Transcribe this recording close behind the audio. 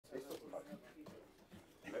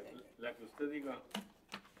Usted diga.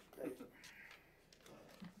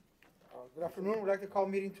 Good afternoon. We'd like to call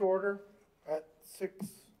meeting to order at 6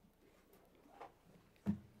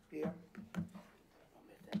 p.m.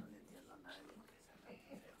 I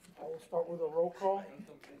will start with a roll call.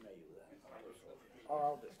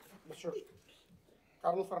 Mr.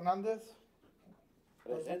 Carlos Fernandez,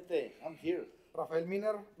 Presente, I'm here. Rafael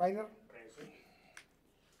Miner,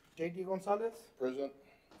 J.D. Gonzalez, Present.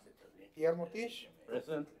 Guillermo Tish,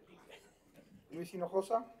 Present. Luis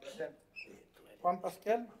Hinojosa, Juan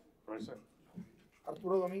Pasquel, Present.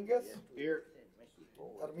 Arturo Dominguez, Here.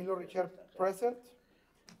 Armilo Richard present.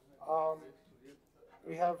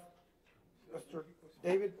 We have Mr.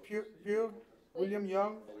 David Puig, William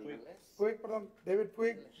Young, David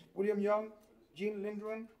Puig, William Young, Jean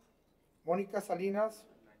Lindgren, Monica Salinas,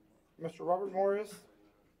 Mr. Robert Morris,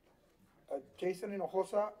 Jason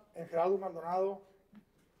Hinojosa, and Gerardo Maldonado,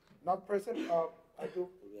 not present.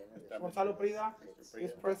 Gonzalo Prida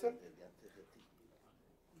is present.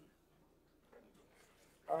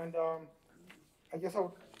 And I guess I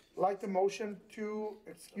would like the motion to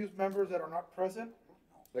excuse members that are not present.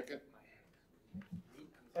 Second.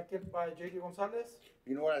 Second by J.D. Gonzalez.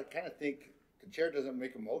 You know what, I kind of think the chair doesn't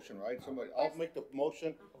make a motion, right? I'll make the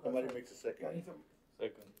motion, somebody makes a I second. need a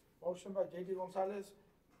Second. motion by J.D. Gonzalez,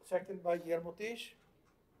 second by Guillermo Tish.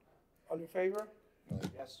 All in favor?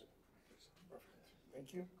 Yes, sir.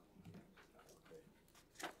 Thank you.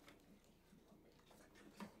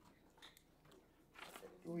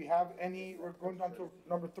 Do we have any, we're going down to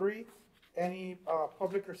number 3, any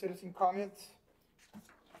public or citizen comments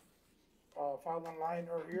filed online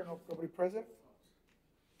or here, nobody present?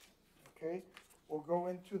 Okay, we'll go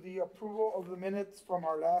into the approval of the minutes from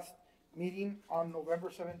our last meeting on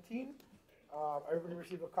November 17. Everybody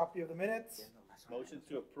received a copy of the minutes. Motion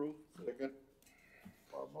to approve. Second.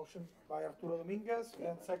 Motion by Arturo Dominguez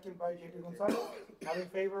and second by J.P. Gonzalez. All in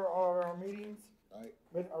favor of our meetings?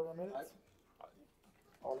 Aye. Our minutes?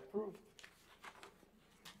 All approved.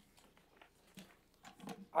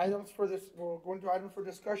 Items for this, we'll go into items for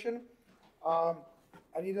discussion. I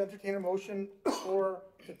need to entertain a motion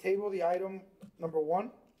to table the item number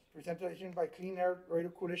 1, presentation by Clean Air Radio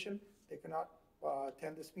Coalition. They cannot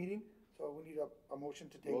attend this meeting, so we need a motion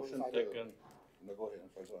to table this Motion item. Second. No, go ahead,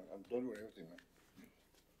 I'm sorry, I'm done with everything, man.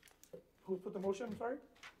 Who put the motion, I'm sorry?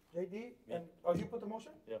 JD? Me. And, you put the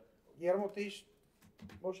motion? Yeah. Guillermo Tish,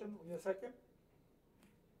 motion, we need a second?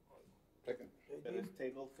 Second. That JD, is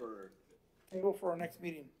table for, table for our next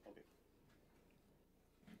meeting. okay.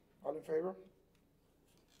 All in favor?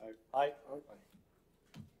 Aye.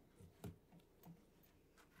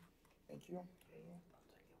 Thank you.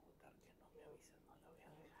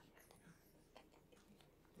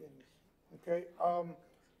 Okay,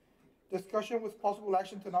 discussion with possible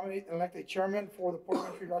action to nominate and elect a chairman for the Port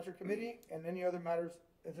Entry Advisory Committee and any other matters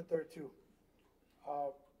isn't there too.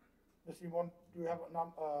 Ms. Limon, do you have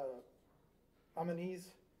nominees?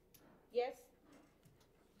 Yes.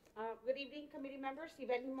 Good evening, committee members.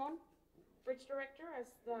 Yvette Limon, Bridge Director, as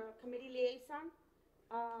the committee liaison.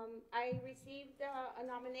 I received a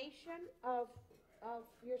nomination of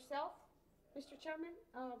yourself, Mr. Chairman,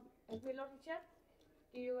 Armilo Richard.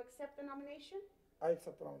 Do you accept the nomination? I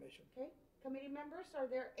accept the nomination. Okay. Committee members, are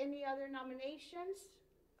there any other nominations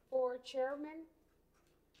for chairman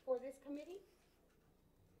for this committee?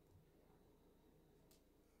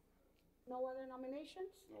 No other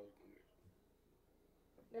nominations? No.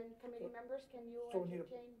 Then committee members, can you So we need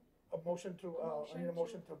entertain? A motion to, I need a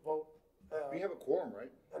motion to vote, We have a quorum,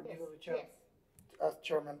 right? Armilo Yes, Richard yes, as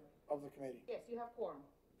chairman of the committee. yes, you have quorum.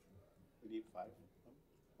 We need 5.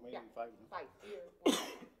 How many Yeah. need 5? No? 5, here.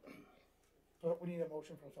 So we need a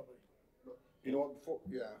motion from somebody. You know what, before,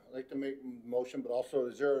 yeah, I'd like to make a motion, but also,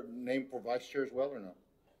 is there a name for vice chair as well, or no?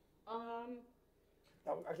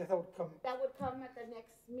 I guess that would come, That would come at the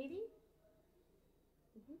next meeting?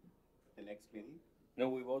 The next meeting? No,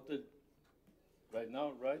 we voted right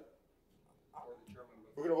now, right?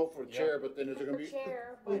 We're gonna vote for the chair, but then is there gonna For be,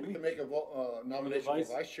 chair, we but can make a nomination vice-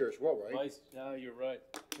 for vice chair as well, right? Vice, yeah, you're right.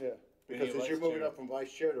 Yeah, We because need a since you're vice moving chair. up from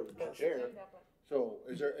vice chair to chair, agenda, but so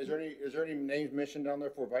is there any names mentioned down there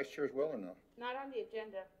for vice chair as well, or no? not on the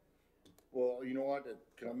agenda. Well, you know what,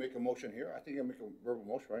 can I make a motion here? I think I make a verbal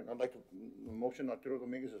motion, right? I'd like to, motion Arturo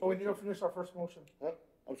Dominguez as oh, we vice need to chair. finish our first motion. Huh?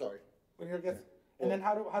 I'm sorry. We need to get, and then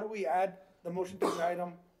how do we add the motion to the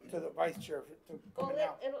item to the vice chair to come Well, in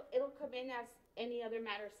now? it'll come in as any other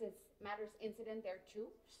matters incident there too.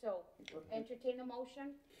 So entertain a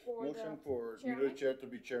motion for Motion the for chairman. Milo Chair to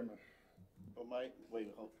be chairman. Oh,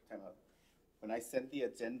 hold, time out. When I sent the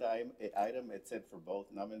agenda item, it said for both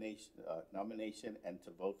nomination and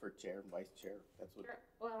to vote for chair and vice chair. That's what, Sure.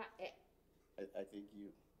 Well, I think you,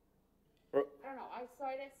 I don't know, I saw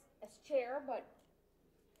it as chair, but,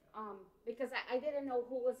 because I didn't know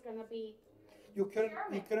who was gonna be, You couldn't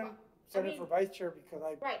Chairman, send I it for mean- vice chair because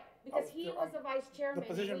right, because he still- was the vice chairman. the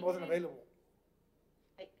position and we wasn't didn't- available.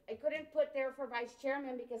 I couldn't put there for vice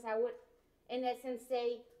chairman because I would, in essence,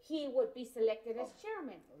 say he would be selected as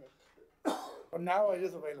chairman. But now it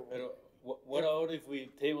is available. Pero, what about if we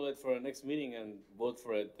table it for our next meeting and vote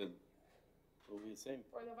for it, then it'll be the same.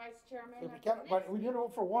 For the vice chairman. If we at the can't, but next we need to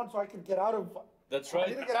vote for one so I can get out of, That's I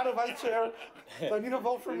need to right. get out of vice chair. So I need to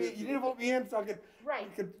vote for me, you need to vote me in so I can, Right.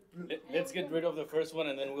 we could, Let's get rid of the first one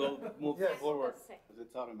and then we'll move Yes. forward. Let's say. because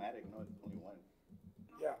it's automatic, no, it's only one,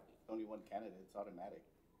 yeah. only one candidate, it's automatic.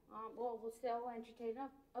 Well, we'll still entertain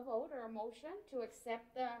a vote or a motion to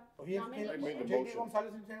accept the So he entertained, I made the nomination. J.D. motion.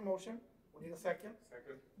 Gonzalez entertained a motion, we need a second.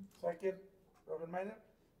 Second, Reverend Minor,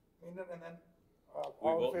 and then, all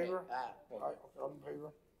in vote. favor? Ah, Aye, okay, all in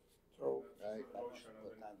favor. So, Aye.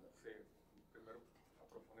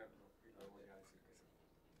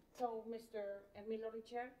 So Mr. Emilio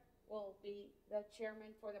Richer will be the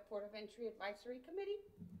chairman for the Port of Entry Advisory Committee,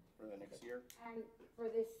 for the next year. and for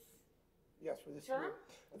this yes, for this term, year.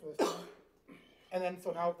 For this term. And then,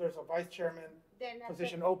 so now there's a vice chairman then at the-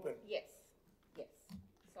 position open. Yes, yes.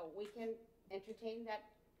 So we can entertain that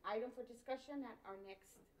item for discussion at our next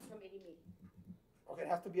committee meeting. Okay, it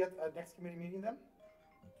has to be at, next committee meeting then?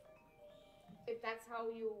 If that's how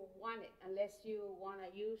you want it, unless you wanna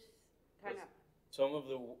use kind of Some of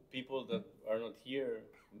the people that are not here,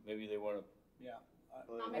 maybe they wanna, Yeah,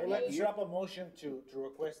 Well, I would like to set up a motion to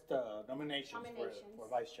request nominations Nominations. for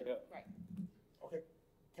vice chair. yeah. right. Okay,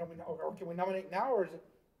 or can we nominate now, or is it,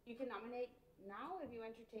 You can nominate now if you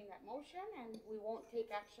entertain that motion, and we won't take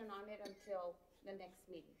action on it until the next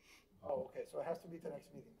meeting. oh, okay, so it has to be the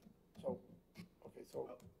next meeting. So, okay, so,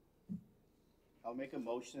 I'll make a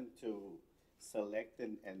motion to select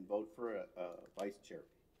and vote for a vice chair.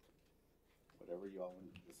 Whatever you all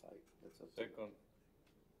want to decide, that's up to you. Second.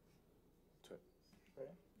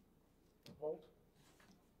 okay. Vote.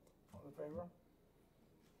 All in favor?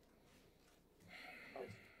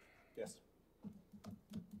 Yes.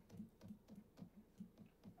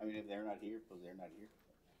 I mean, if they're not here, pues they're not here.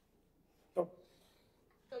 So,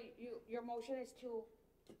 So your motion is to,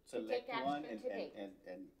 Select take one action today.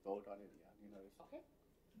 and vote on it, yeah, you know, okay?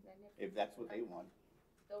 Then if that's what they want.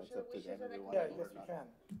 those It's are up to wishes them of if the they want yeah, to committee. yes, you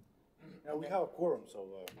can. Yeah, we have a quorum, so,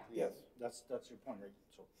 Yes. that's your point, right?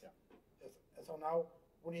 So, yeah. Yes. And so now,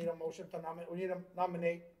 we need a motion to nominate, we need to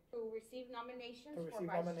nominate, To receive nominations to for receive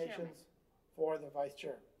vice chairman. nominations for the vice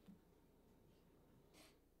chair.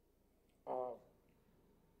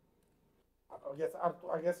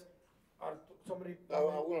 I guess, somebody, I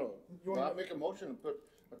wanna, You wanna- I'll make a motion and put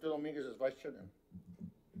Mateo Dominguez as vice chair then.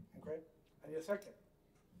 okay, I need a second.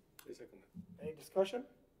 Any discussion?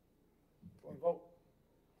 Can we vote?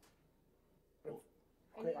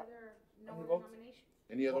 Any Okay, other no any other votes? nominations?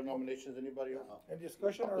 Any other nominations, anybody else? any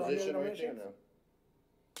discussion or any other Opposition or anything, nominations?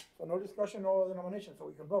 no? So no discussion, no other nominations, so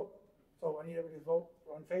we can vote. So I need everybody to vote,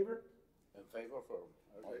 all in favor? In favor for,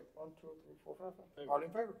 okay. 1, 2, 3, 4, 5, 5. All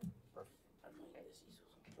in favor? Perfect.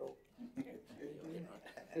 So.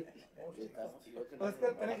 Pues es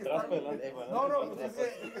que tiene que estar. No, no, pues es que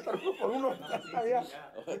tiene que estar uno por uno. Ah, yeah.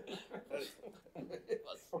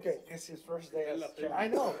 Okay. It's his first day as chair. I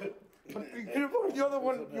know. But you could have voted the other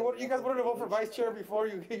one, you guys wanted to vote for vice chair before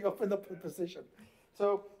you opened up the position.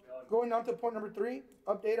 So, going on to point number 3,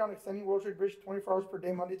 update on extending World Trade Bridge 24 hours per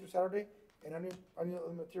day, Monday through Saturday, and any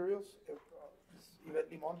other materials. Yvette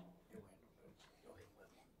Limon.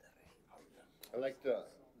 I'd like to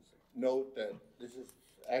note that this is,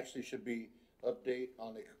 actually should be update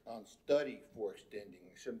on study for extending.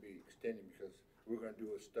 It shouldn't be extending because we're gonna do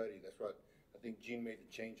a study. That's what, I think Gene made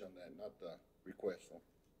the change on that, not the request, so.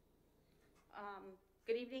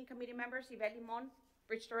 Good evening, committee members. Yvette Limon,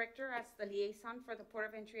 Bridge Director, as the liaison for the Port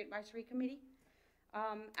of Entry Advisory Committee.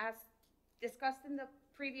 As discussed in the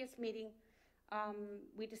previous meeting,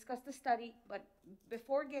 we discussed the study, but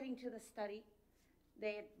before getting to the study,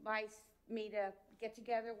 they advised me to get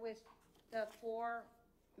together with the 4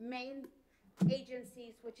 main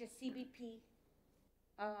agencies, which is CBP,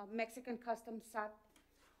 Mexican Customs, SAT,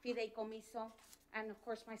 Fideicomiso, and of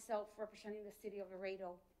course myself representing the city of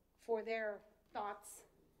Laredo, for their thoughts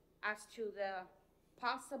as to the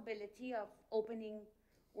possibility of opening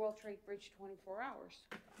World Trade Bridge 24 hours.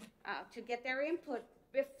 To get their input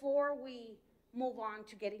before we move on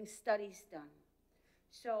to getting studies done.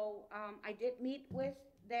 So I did meet with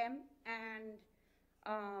them, and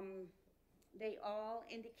they all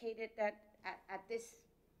indicated that at this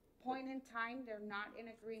point in time, they're not in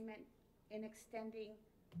agreement in extending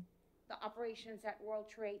the operations at World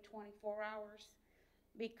Trade 24 hours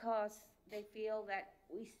because they feel that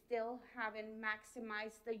we still haven't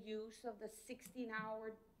maximized the use of the 16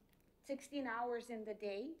 hours in the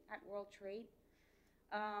day at World Trade.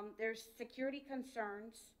 There's security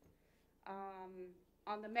concerns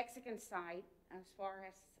on the Mexican side as far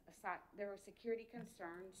as there were security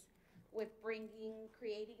concerns with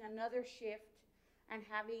creating another shift and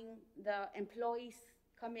having the employees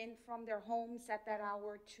come in from their homes at that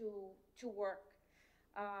hour to work.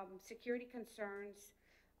 Security concerns.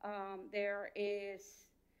 There is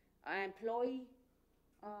employee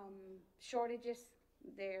shortages.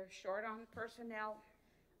 They're short on personnel.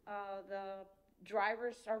 The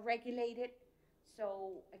drivers are regulated,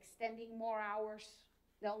 so extending more hours,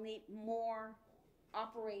 they'll need more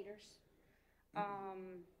operators.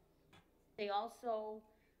 They also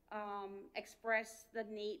express the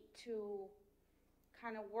need to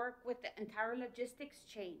kind of work with the entire logistics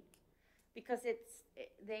chain because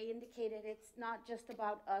they indicated it's not just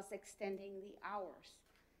about us extending the hours.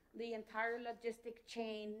 The entire logistic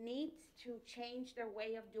chain needs to change their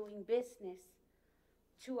way of doing business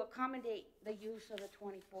to accommodate the use of the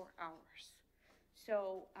 24 hours.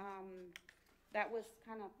 So that was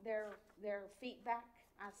kind of their feedback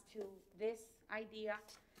as to this idea,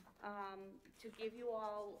 to give you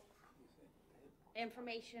all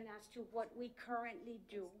information as to what we currently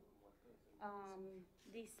do.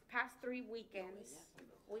 These past 3 weekends,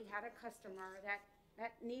 we had a customer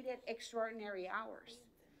that needed extraordinary hours.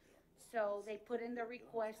 So they put in the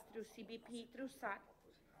request through CBP, through SAT.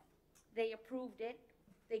 They approved it.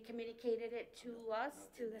 They communicated it to us,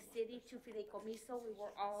 to the city, to Fideicomiso. We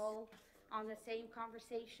were all on the same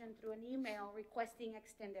conversation through an email requesting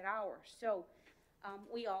extended hours. So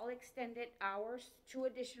we all extended hours, 2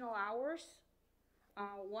 additional hours.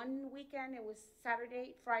 One weekend it was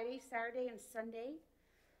Friday, Saturday, and Sunday.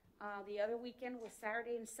 The other weekend was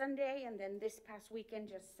Saturday and Sunday, and then this past weekend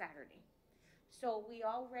just Saturday. So we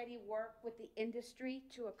already work with the industry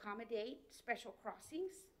to accommodate special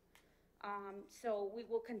crossings. So we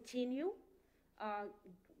will continue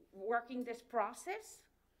working this process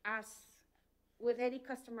as with any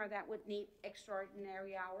customer that would need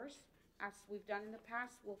extraordinary hours, as we've done in the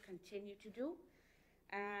past, we'll continue to do.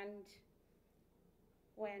 And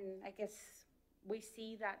when I guess we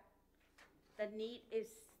see that the need is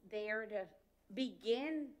there to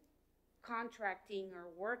begin contracting or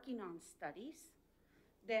working on studies,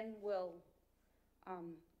 then we'll,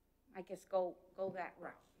 I guess, go that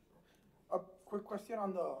route. A quick question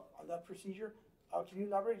on that procedure. Can you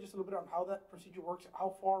elaborate just a little bit on how that procedure works?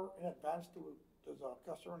 How far in advance does a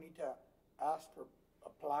customer need to ask or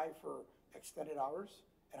apply for extended hours?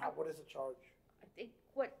 And what is the charge? I think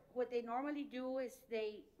what they normally do is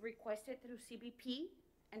they request it through CBP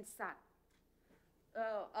and SAT.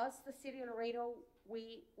 Us, the city of Laredo,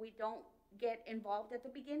 we don't get involved at the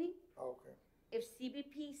beginning. Oh, okay. If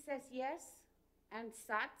CBP says yes and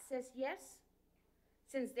SAT says yes,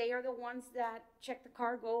 since they are the ones that check the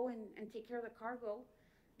cargo and take care of the cargo,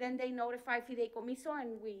 then they notify Fideicomiso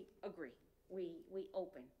and we agree. We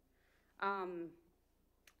open.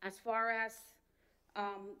 As far as,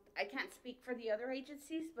 I can't speak for the other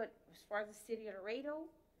agencies, but as far as the city of Laredo,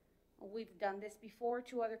 we've done this before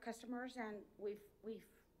to other customers and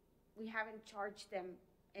we haven't charged them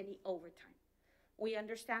any overtime. We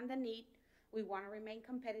understand the need. We want to remain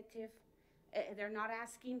competitive. They're not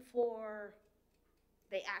asking for,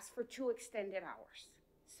 they ask for 2 extended hours.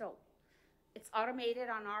 So it's automated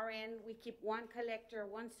on our end. We keep 1 collector,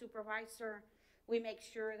 1 supervisor. We make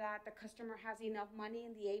sure that the customer has enough money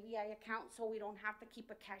in the ABI account so we don't have to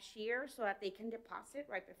keep a cashier so that they can deposit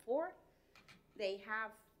right before. They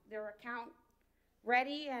have their account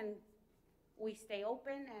ready and we stay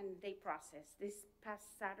open and they process. This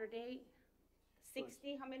past Saturday,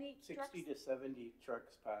 60, how many trucks? 60 to 70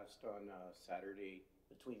 trucks passed on Saturday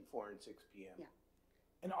between 4 and 6 p.m. Yeah.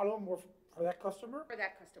 And all of them were for that customer? For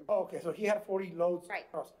that customer. Oh, okay, so he had 40 loads Right,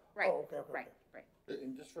 across. right, Oh, okay. right.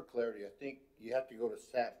 And just for clarity, I think you have to go to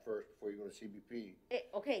SAT first before you go to CBP.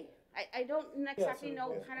 Okay, I don't exactly so-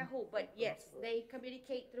 know yeah. kind of who, but yes, they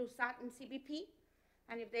communicate through SAT and CBP.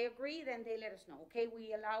 And if they agree, then they let us know. Okay,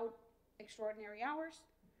 we allowed extraordinary hours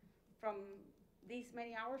from these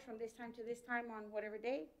many hours, from this time to this time on whatever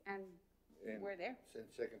day, and we're there. And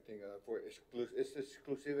second thing, it's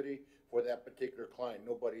exclusivity for that particular client.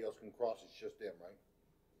 Nobody else can cross, it's just them, right?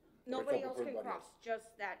 Nobody open else for can everybody cross,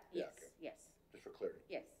 just that, Yeah, yes, okay. yes, Just for clarity.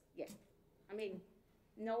 yes. I mean,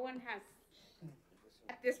 no one has,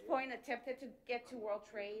 at this point, attempted to get to World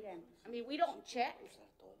Trade, and, I mean, we don't check,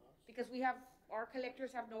 because our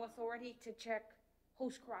collectors have no authority to check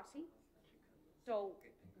who's crossing. So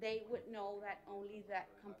they would know that only that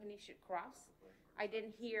company should cross. I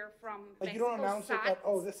didn't hear from Like, you don't Mexico announce it that, side.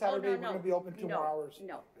 oh, this Saturday, no, we're gonna be open 2 more no, hours.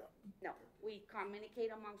 No, Yeah. no. We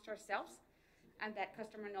communicate amongst ourselves, and that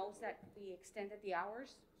customer knows that we extended the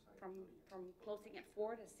hours from closing at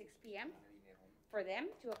 4 to 6 p.m. for them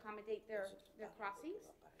to accommodate their crossings.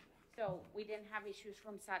 So we didn't have issues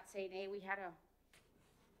from SAT saying, hey, we had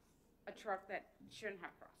a truck that shouldn't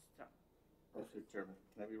have crossed, so. Mr. Chairman,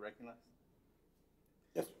 can I be recognized?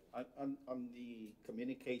 Yes. On the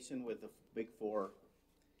communication with the big four,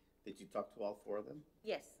 did you talk to all four of them?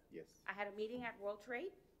 Yes, Yes. I had a meeting at World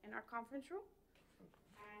Trade in our conference room.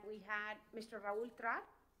 And we had Mr. Raul Trar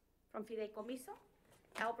from Fideicomiso,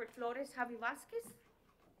 Albert Flores Javi Vasquez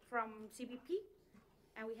from CBP,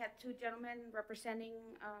 and we had 2 gentlemen representing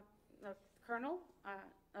the colonel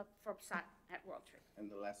from SAT at World Trade. And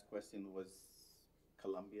the last question was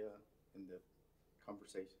Colombia in the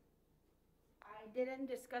conversation? I didn't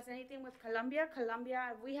discuss anything with Colombia.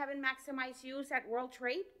 We haven't maximized use at World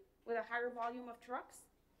Trade with a higher volume of trucks.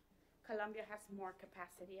 Colombia has more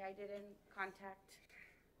capacity. I didn't contact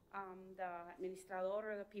the administrador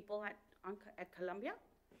or the people at Colombia.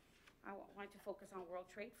 I wanted to focus on World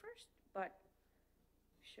Trade first, but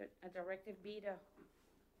should a directive be to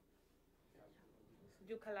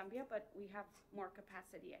do Colombia, but we have more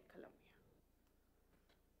capacity at Colombia.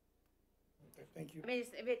 Okay, thank you. I mean,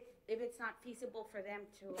 if it's not feasible for them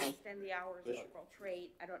to extend the hours of World Trade,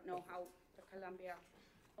 I don't know how the Colombia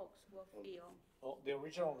folks will feel. Well, the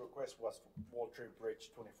original request was World Trade Bridge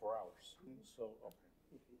 24 hours, so,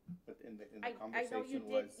 But in the I know conversation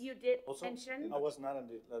was, you did also, mention, I was not on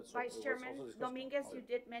the, so it Vice was Chairman also discussed. Dominguez, you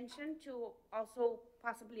did mention to also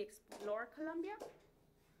possibly explore Colombia,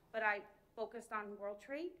 but I focused on World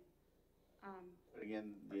Trade. but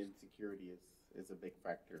again, the insecurity is a big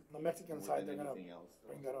factor. On the Mexican more side, than they're gonna anything else.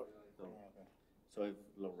 bring that up. So if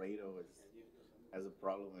Laredo has a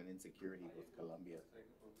problem in insecurity with Colombia,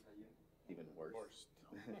 even worse.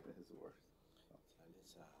 It's worse.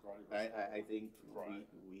 I think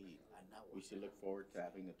we should look forward to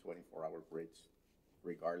having a 24-hour bridge,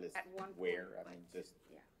 regardless At one where. point, I mean, but, just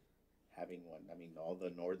yeah. having one. I mean, all the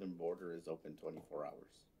northern border is open 24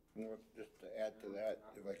 hours. Well, just to add to that,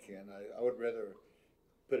 if I can, I would rather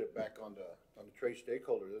put it back on the trade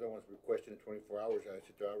stakeholders. They're the ones requesting it 24 hours. I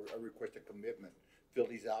request a commitment, fill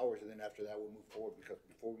these hours, and then after that, we'll move forward, because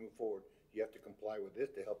before we move forward, you have to comply with this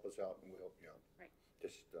to help us out, and we'll help you out. Right.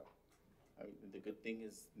 Just, I mean, the good thing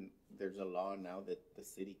is there's a law now that the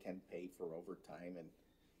city can pay for overtime, and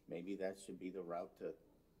maybe that should be the route to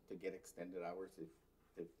get extended hours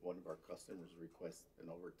if one of our customers requests an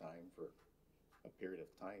overtime for a period of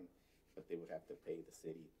time, but they would have to pay the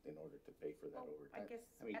city in order to pay for that Well, overtime. I guess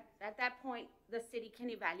I mean, at that point, the city can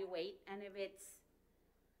evaluate, and if it's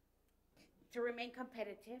to remain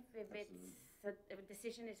competitive, if a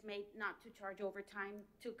decision is made not to charge overtime,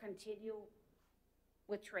 to continue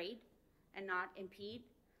with trade and not impede,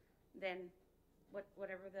 then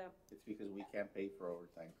whatever the, it's because we can't pay for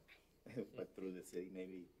overtime, but through the city,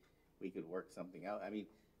 maybe we could work something out. I mean,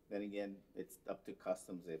 then again, it's up to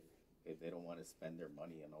customs if they don't wanna spend their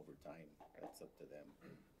money on overtime, that's up to them.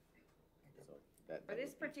 So that for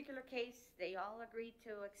this would be particular case, they all agreed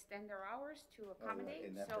to extend their hours to accommodate,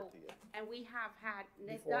 in that so, particular. and we have had,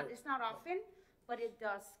 Before. it's not often, but it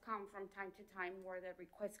does come from time to time where the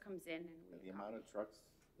request comes in and we The amount of trucks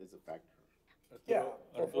is a factor. Yeah,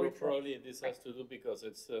 Arturo, for trucks. probably this has to do because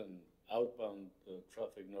it's outbound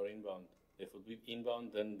traffic, not inbound. If it would be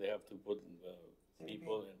inbound, then they have to put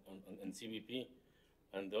people in CBP.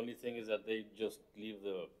 And the only thing is that they just leave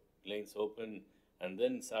the lanes open, and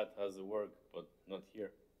then SAT has the work, but not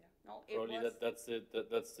here. No, it Probably was, that's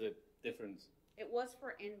the difference. it was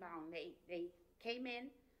for inbound. They came in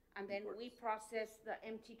and then we processed the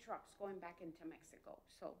empty trucks going back into Mexico.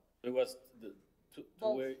 So, It was the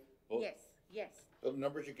two-way. Both. yes. the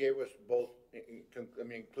numbers you gave us both, I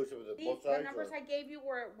mean, inclusive of both The sides? numbers or- I gave you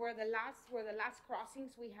were the last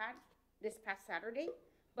crossings we had this past Saturday,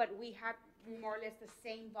 but we had more or less the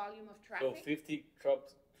same volume of So traffic 50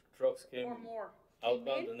 trucks came or more. came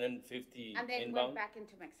outbound, in and then 50 and then inbound. went back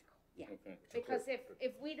into Mexico. Yeah. Okay. Because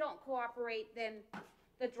if we don't cooperate, then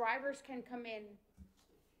the drivers can come in,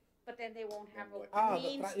 but then they won't have Ah, a the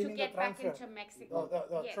means you to mean get the back transfer. into Mexico.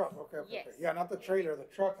 The Yes, truck, okay, okay. yes. Yeah, not the trailer, the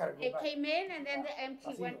truck had to go It back. came in and then the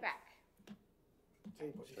empty Así went no. back.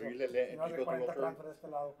 Sí, pues sí, So you son- let si no, empties de go through 40 World Trade? transfer de este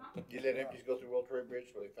lado. You let empties go through World Trade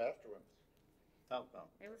Bridge, so they faster one. Southbound.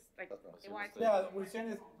 It was like, That's what I'm they saying. wanted to Yeah, what he's saying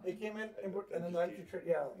is, they came in and then the empty,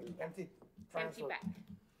 empty transfer. empty back.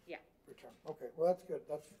 Return. Okay, well, that's good,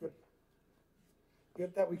 that's good.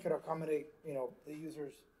 Good that we could accommodate, the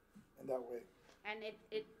users in that way. And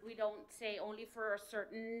we don't say only for a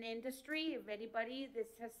certain industry. If anybody,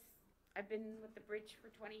 I've been with the bridge for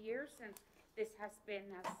 20 years, and this has been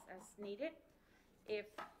as needed. If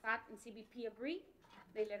FAT and CBP agree,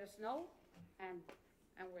 they let us know, and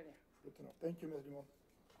we're there. Good to know. Thank you, Ms. Limon.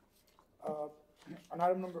 On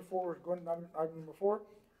item number 4, we're going to item number 4,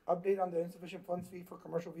 update on the insufficient funds fee for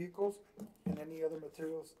commercial vehicles and any other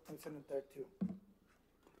materials incident there too.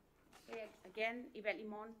 Okay, again, Yvette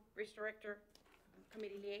Limon, Bridge Director,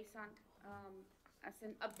 Committee Liaison. As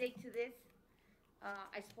an update to this,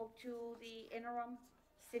 I spoke to the interim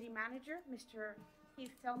city manager, Mr.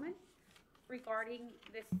 Heath Selman, regarding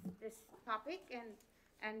this topic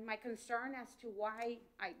and my concern as to why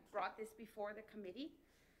I brought this before the committee.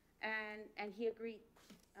 And he agreed.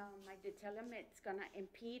 I did tell him it's gonna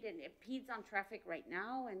impede, and it impedes on traffic right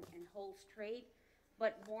now and holds trade,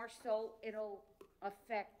 but more so it'll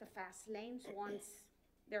affect the fast lanes once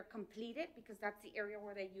they're completed, because that's the area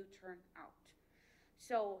where they U-turn out.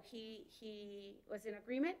 So he was in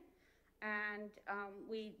agreement, and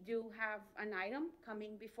we do have an item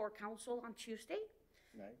coming before council on Tuesday.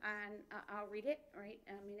 Nice. And I'll read it, right?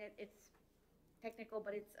 I mean, it's technical,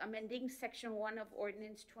 but it's amending section 1 of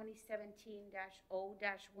ordinance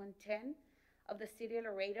 2017-0-110 of the city of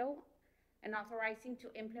Laredo, and authorizing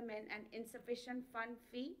to implement an insufficient fund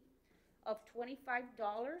fee of $25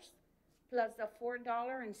 plus the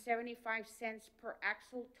 $4.75 per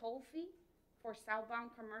axle toll fee for southbound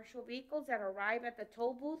commercial vehicles that arrive at the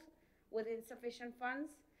toll booth with insufficient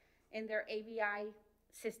funds in their ABI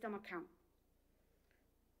system account.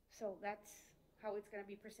 So that's how it's gonna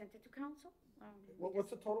be presented to council.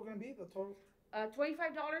 What's the total gonna be? The total?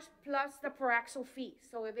 $25 plus the per axle fee.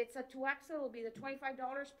 So if it's a 2-axle, it'll be the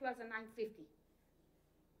 $25 plus a $9.50.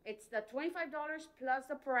 It's the $25 plus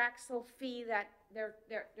the per axle fee that their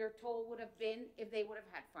toll would have been if they would have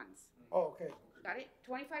had funds. Oh, okay. Got it?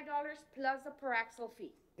 $25 plus the per axle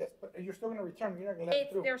fee. Yes, but you're still gonna return, you're not gonna let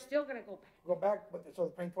it through. They're still gonna go back. Go back, but, so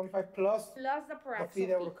they're paying 25 plus Plus the per the axle fee fee.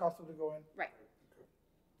 that would cost them to go in. Right.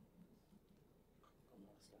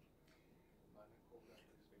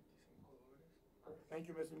 Thank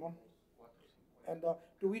you, Ms. Limon. And,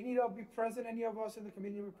 do we need to be present, any of us in the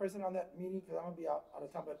committee be present on that meeting? Cause I'm gonna be out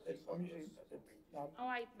of town, but I'm usually, not, Oh,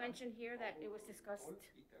 I mentioned here that it was discussed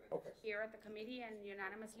okay. here at the committee and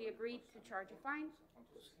unanimously agreed to charge a fine,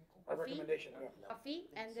 Our a fee? recommendation, yeah. a fee,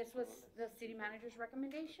 and this was the city manager's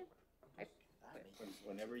recommendation.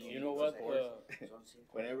 Whenever you You need know what, support,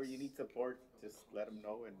 whenever you need support, just let them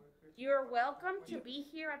know and You're welcome to be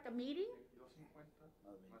here at the meeting.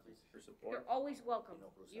 for support. You're always welcome.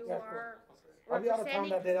 You Yeah, are I'll be out of town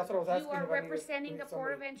that day, that's what I was asking. You are if I needed- representing the needed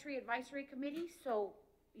Port of somebody. Entry Advisory Committee, so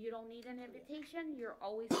you don't need an invitation. You're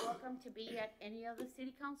always welcome to be at any of the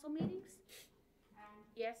city council meetings. And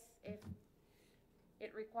yes, if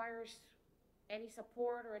it requires any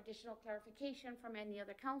support or additional clarification from any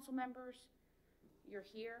other council members, you're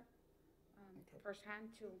here,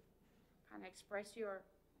 firsthand to kind of express your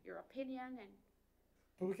opinion and.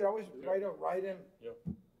 So we could always write in. Yeah.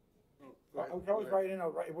 We could always write in,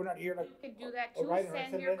 if we're not here, like, You can do that Or too, write it,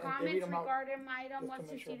 send send your it, and they read comments them out, regarding item, just to once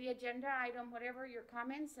you make see sure. the agenda item, whatever, your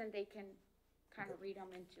comments, and they can kind of read them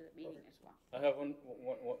into the meeting as well. I have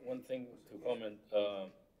one thing to comment.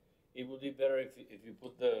 It would be better if you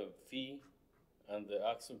put the fee and the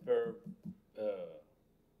axle per,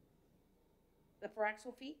 The per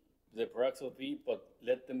axle fee? the per axle fee, but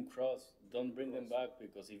let them cross. Don't bring them back,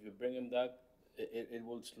 because if you bring them back, it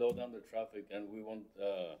will slow down the traffic and we won't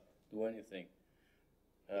do anything.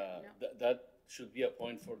 That should be a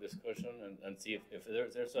point for discussion and see if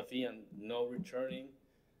there's a fee and no returning,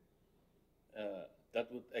 that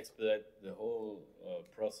would expedite the whole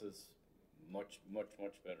process much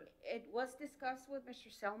better. It was discussed with Mr.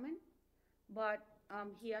 Selman, but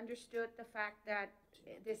he understood the fact that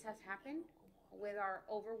this has happened with our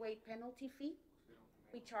overweight penalty fee.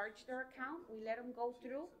 We charged their account, we let them go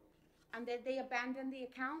through, and then they abandon the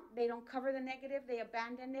account. They don't cover the negative, they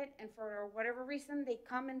abandon it, and for whatever reason, they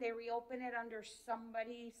come and they reopen it under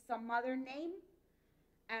some other name,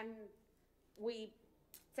 and we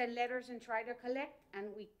send letters and try to collect, and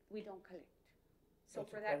we don't collect. So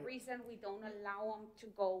That's for a that problem. reason, we don't allow them to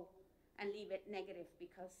go and leave it negative,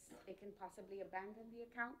 because they can possibly abandon the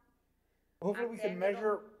account. Hopefully And we can then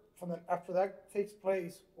measure from the, after that takes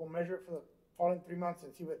place, we'll measure it for the following 3 months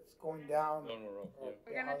and see what's going down. No, or- yeah.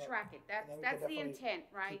 We're yeah, gonna how- track it. then we can That's the definitely intent,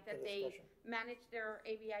 right? keep the That they discussion. manage their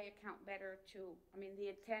ABI account better too. I mean, the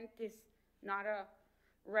intent is not a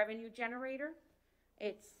revenue generator.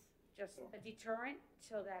 It's just a deterrent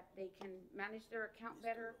so that they can manage their account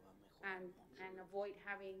better and avoid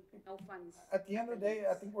having no funds. At the end of the day,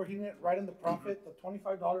 I think we're hitting it right in the profit. The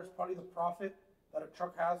 $25 is probably the profit that a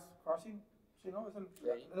truck has crossing. Si no, es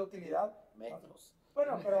la utilidad. Metros.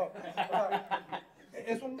 Bueno, pero, o sea,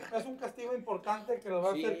 es un castigo importante que los va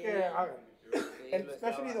a hacer Sí. que hagan. Sí, And lo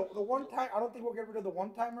especially estaba. the one time, I don't think we'll get rid of the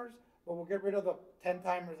one-timers, but we'll get rid of the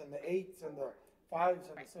 10-timers and the 8s and the 5s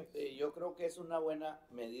and the 6s. Sí, yo creo que es una buena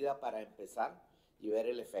medida para empezar y ver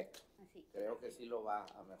el efecto. Así. Creo que sí lo va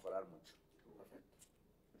a mejorar mucho.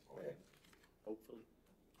 Okay. Hopefully.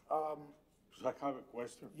 So I have a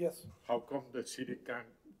question. Yes. How come the city can't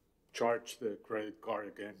charge the credit card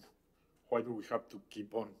again? Why do we have to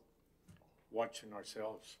keep on watching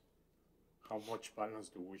ourselves? How much balance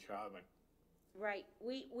do we have? And Right,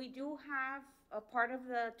 we do have a part of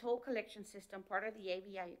the toll collection system, part of the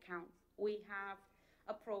ABI account. We have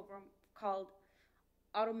a program called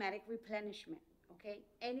automatic replenishment, okay?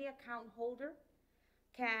 Any account holder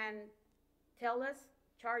can tell us,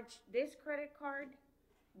 charge this credit card,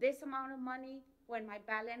 this amount of money, when my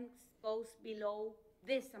balance goes below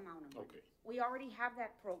this amount of money. Okay. We already have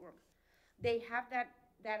that program. They have that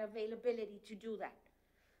availability to do that.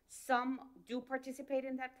 Some do participate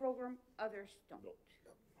in that program, others don't.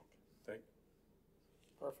 thank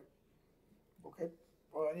Perfect. Okay.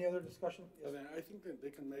 Well, any other discussion? Yes. And then I think that they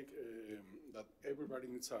can make that everybody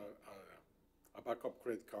needs a backup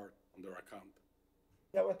credit card on their account.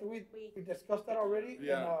 Yeah, but we discussed that already. and,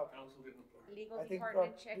 Yeah. Legal I think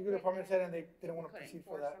department checked legal it. department said, and they didn't want to couldn't proceed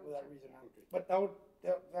for force that, them for that to. reason. Okay. But that would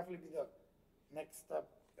definitely be the next step.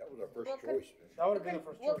 That was our first Well, choice. That would have been the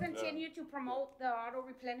first We'll choice. continue to promote the auto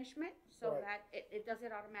replenishment so Right. that it does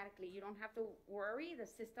it automatically. You don't have to worry. The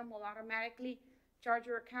system will automatically charge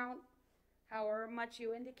your account however much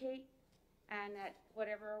you indicate. And at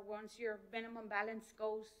whatever, once your minimum balance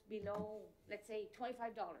goes below, let's say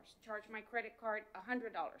 $25, charge my credit card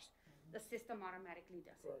 $100. The system automatically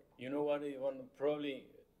does it. You know what, Ivan, probably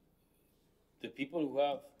the people who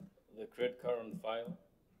have the credit card on file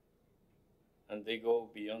and they go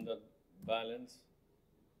beyond that balance,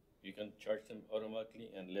 you can charge them automatically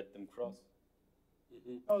and let them cross.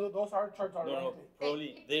 No, those are charged No, automatically.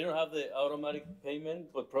 probably, they don't have the automatic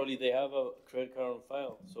payment, but probably they have a credit card on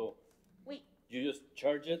file, so We, you just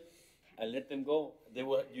charge it and let them go. They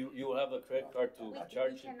will, you will have a credit card to we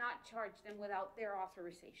charge it. cannot charge them without their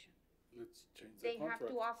authorization. Let's change the They have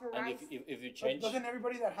contract. to And authorize. if you change, Doesn't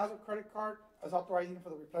everybody that has a credit card is authorizing for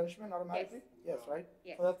the replenishment automatically? Yes, right?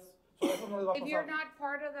 Yes. So eso no les va a If you're pasar. not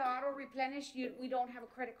part of the auto replenish, we don't have a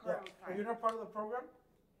credit Yeah, card on if you're file. not part of the program,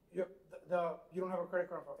 you don't have a credit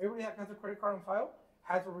card on file. Everybody that has a credit card on file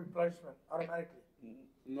has a replenishment automatically.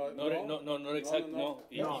 not exact, no.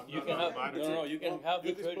 You can have, no, you can have the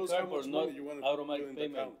You credit disclose how card, but much not money you wanna put automatic in the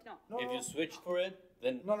payment. account. No, No, If no. you switch for it,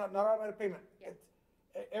 then No, not automatic payment. Yeah.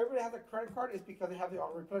 Everybody has a credit card is because they have the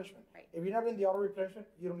auto replenishment. Right. If you're not in the auto replenishment,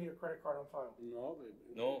 you don't need a credit card on file.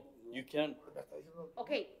 no, you can.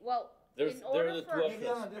 okay, well, There's, in there order are the two for, Maybe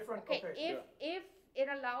on options. a different, okay, okay. if it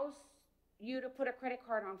allows you to put a credit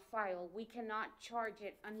card on file, we cannot charge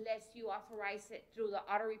it unless you authorize it through the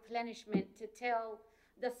auto replenishment to tell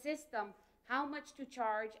the system how much to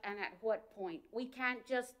charge and at what point. We can't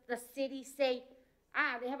just, the city say,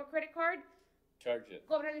 they have a credit card, Charge it.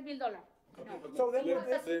 cóbrale $1,000. No. So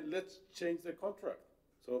then Let's change the contract.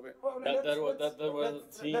 So, Well,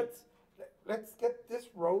 let's get this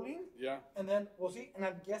rolling. yeah, And then we'll see, and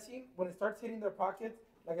I'm guessing when it starts hitting their pockets,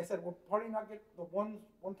 like I said, we'll probably not get the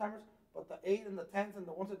one-timers, but the 8 and the 10s and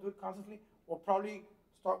the ones that do it constantly will probably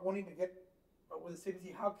start wanting to get with the city,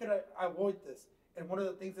 see, how could I avoid this? And one of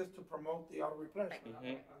the things is to promote the auto replenishment.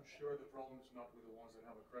 I'm sure the problem is not with the ones that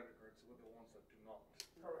have a credit card, it's with the ones that do not.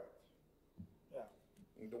 Correct. Yeah.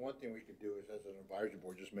 The one thing we could do is, as an advisory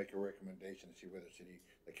board, just make a recommendation and see whether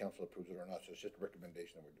the council approves it or not. So it's just a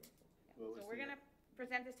recommendation that we're doing. So we're gonna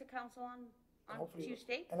present this to council on Hopefully-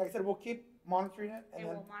 Tuesday. And like I said, we'll keep monitoring it and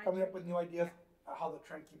And then we'll coming up monitor. with new ideas, how the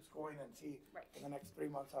trend keeps going and see Right. in the next 3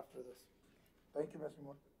 months after this. Thank you, Ms.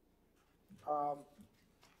 Moore.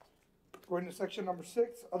 Going to section number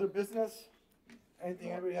 6, other business.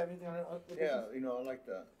 Anybody have anything on other business? Yeah, I like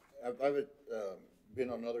that. I've been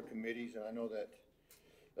on other committees, and I know that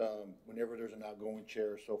whenever there's an outgoing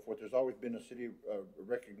chair or so forth, there's always been a city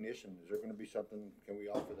recognition. Is there gonna be something, can we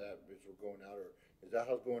offer that as we're going out, or is that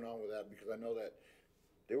how's going on with that? Because I know that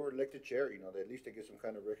they were elected chair, that at least they get some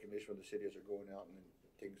kind of recognition from the city as they're going out and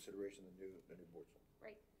taking consideration of the new boards.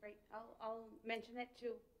 Right. I'll mention it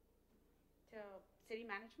to city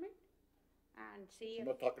management and see I'm if,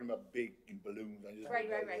 not talking about big balloons, I just. Right.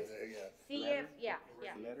 Yeah. see if, yeah.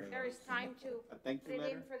 Letter. There is time to A thank put you it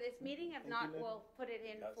in letter. for this meeting. If Thank you not, letter. we'll put it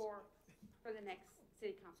in for the next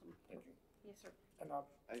City Councilman. Thank you. Yes, sir. And,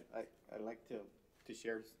 I'd like to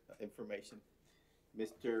share information.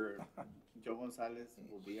 Mr. Joe Gonzalez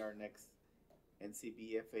will be our next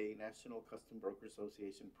NCBFA National Custom Broker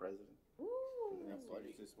Association president. Ooh.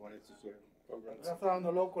 Just wanted to share. that's not on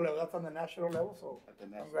the local level, that's on the national level, so At the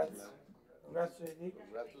national congrats. level. Congrats, JD.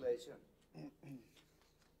 Congratulations.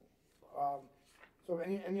 So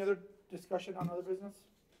any other discussion on other business?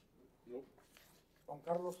 Nope. Juan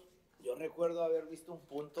Carlos? Yo recuerdo haber visto un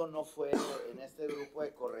punto, no fue en este grupo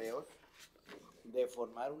de correos, de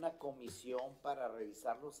formar una comisión para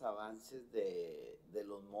revisar los avances de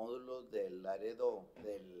los módulos del Laredo,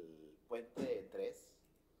 del Puente 3.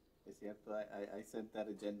 Es cierto, I sent that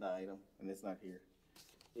agenda item and it's not here.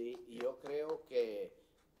 Sí, y yo creo que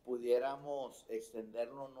pudiéramos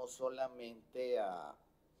extenderlo no solamente a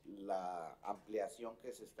la ampliación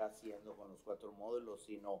que se está haciendo con los 4 módulos,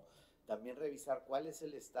 sino también revisar cuál es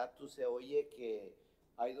el estatus. Se oye que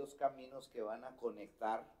hay 2 caminos que van a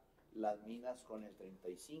conectar las minas con el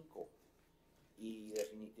 35 y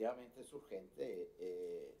definitivamente es urgente.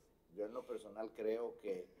 Yo en lo personal creo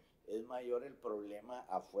que es mayor el problema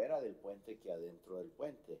afuera del puente que adentro del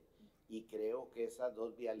puente, y creo que esas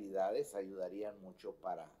 2 vialidades ayudarían mucho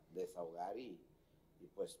para desahogar y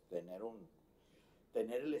pues tener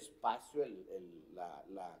el espacio,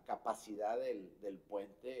 la capacidad del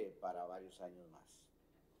puente para varios años más.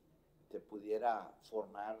 ¿Se pudiera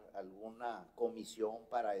formar alguna comisión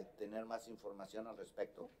para tener más información al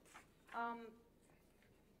respecto?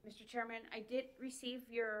 Mr. Chairman, I did receive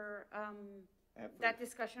your, that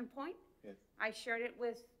discussion point. Yes. I shared it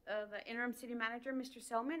with the interim city manager, Mr.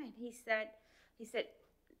 Selman, and he said,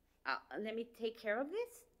 let me take care of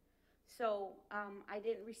this. So I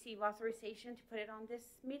didn't receive authorization to put it on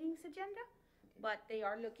this meeting's agenda, but they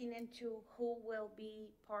are looking into who will be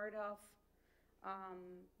part of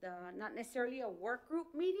not necessarily a work group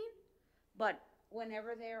meeting, but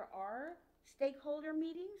whenever there are stakeholder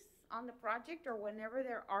meetings on the project, or whenever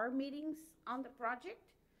there are meetings on the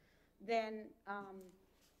project, then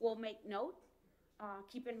we'll make note.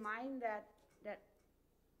 Keep in mind that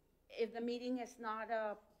if the meeting is not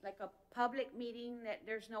like a public meeting, that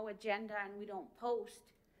there's no agenda and we don't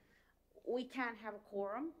post, we can't have a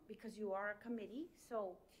quorum because you are a committee.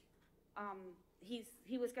 So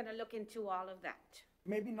he was going to look into all of that.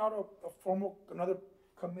 Maybe not a formal, another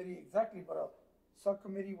committee exactly, but a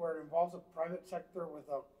subcommittee where it involves a private sector with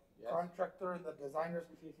a contractor and the designers,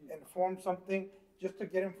 and form something just to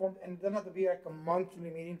get informed. And it doesn't have to be like a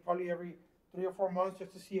monthly meeting, probably every 3 or 4 months,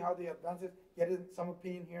 just to see how the advances, get some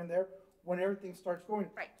opinion here and there when everything starts going.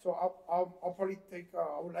 Right. So I'll probably take,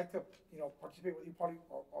 I would like to, participate with you, probably,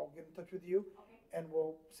 I'll get in touch with you. Okay. And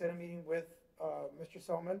we'll set a meeting with Mr.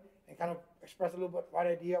 Selman and kind of express a little bit right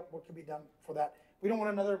idea what could be done for that. We don't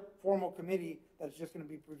want another formal committee that's just gonna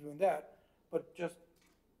be reviewing that, but just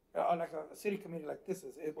like a city committee like this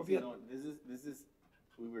is. It will be This is,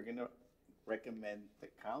 we were gonna recommend the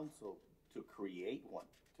council to create one,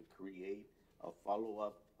 to create a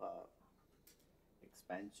follow-up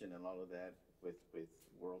expansion and all of that with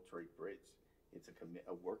World Trade Bridge. It's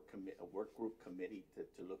a work group committee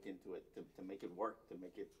to look into it, to make it work, to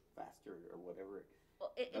make it faster or whatever.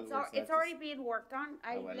 Well, In other words, it's already being worked on.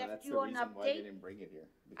 I Well, left that's you the an reason why I update. didn't bring it here.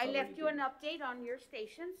 It's I already left you an been- update on your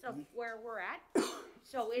stations of where we're at.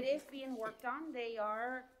 So it is being worked on. They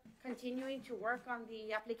are continuing to work on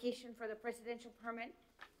the application for the presidential permit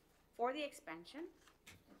for the expansion.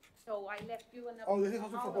 So I left you an Oh, this update is on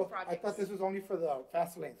also all for the both. I projects. thought this was only for the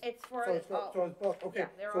fast lanes. It's for, So it's both, okay. yeah,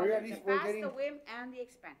 they're So all, we're at the least, we're fast, getting, the WIM, and the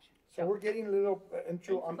expansion. so we're getting a little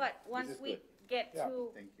intro on. But once is we good. get Yeah.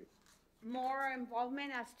 to Thank you. more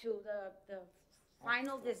involvement as to the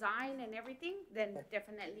final design and everything, then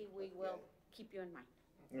definitely we will keep you in mind.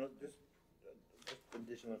 Just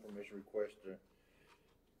additional information request.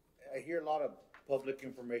 I hear a lot of public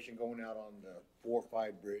information going out on the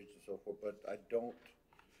 4-5 bridge and so forth, but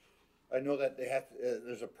I know that they have,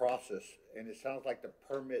 there's a process, and it sounds like the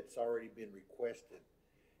permit's already been requested.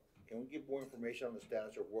 Can we get more information on the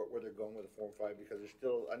status of where they're going with the 4 and 5? Because there's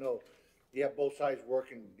still, I know you have both sides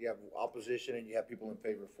working, you have opposition and you have people in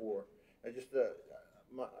favor for. And just,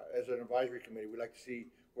 as an advisory committee, we'd like to see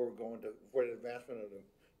where we're going to, for the advancement of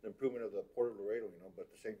the improvement of the Port of Laredo, but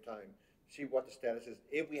at the same time, see what the status is,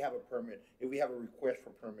 if we have a permit, if we have a request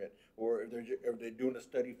for permit, or if they're doing a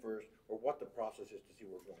study first, or what the process is to see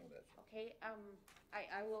where we're going with that. Okay,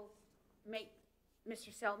 I will make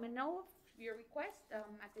Mr. Selman know of your request.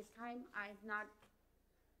 At this time, I'm not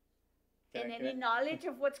in any knowledge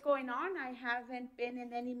of what's going on. I haven't been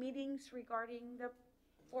in any meetings regarding the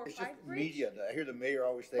 4 or It's 5 just bridge. media. I hear the mayor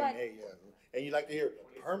always saying, But- hey, and you like to hear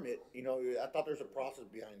permit, you know, I thought there's a process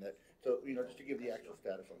behind that. So, you know, just to give the actual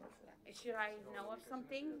status on this. Should I know of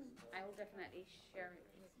something, I will definitely share it.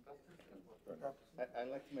 I'd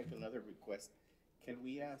like to make another request. Can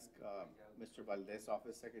we ask, Mr. Valdez,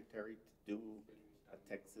 Office Secretary, to do a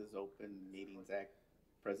Texas Open Meetings Act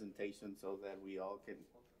presentation so that we all can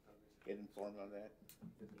get informed on that?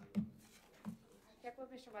 Check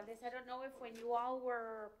with Mr. Valdez. I don't know if when you all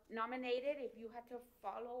were nominated, if you had to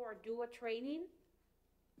follow or do a training?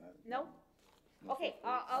 No? Okay,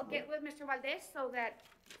 I'll get with Mr. Valdez so that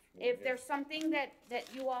if there's something that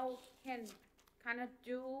you all can kind of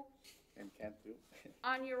do And can't do?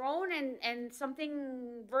 on your own and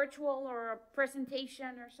something virtual or a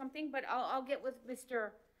presentation or something, but I'll get with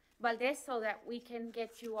Mr. Valdez so that we can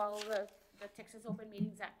get you all the Texas Open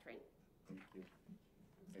Meetings Act training. Thank you.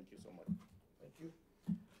 Thank you so much. Thank you.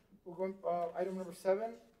 We're going, item number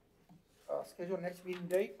 7, schedule next meeting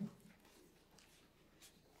date.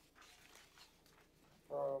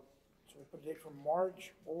 So we put a date for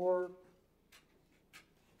March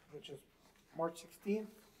which is March 16th,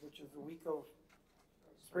 which is the week of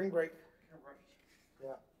spring break.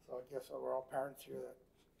 Yeah, so I guess we're all parents here that,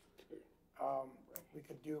 we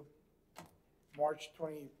could do March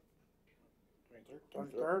 23rd,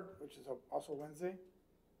 which is also Wednesday.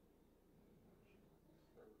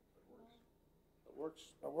 That works.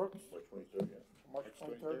 That works? March 23rd, yeah. March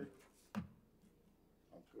 23rd.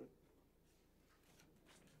 Sounds good.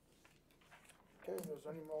 Okay, if there's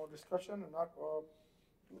any more discussion, or not,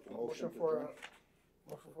 Motion to for,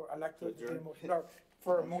 adjourn. I'd like to, To adjourn.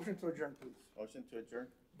 for a motion to adjourn, please. Motion to adjourn?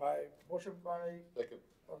 Motion by Second.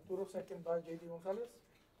 Arturo, second by J.D. Gonzalez.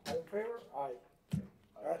 All in favor? Aye.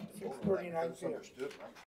 At 6:39 p.m. Understood, right?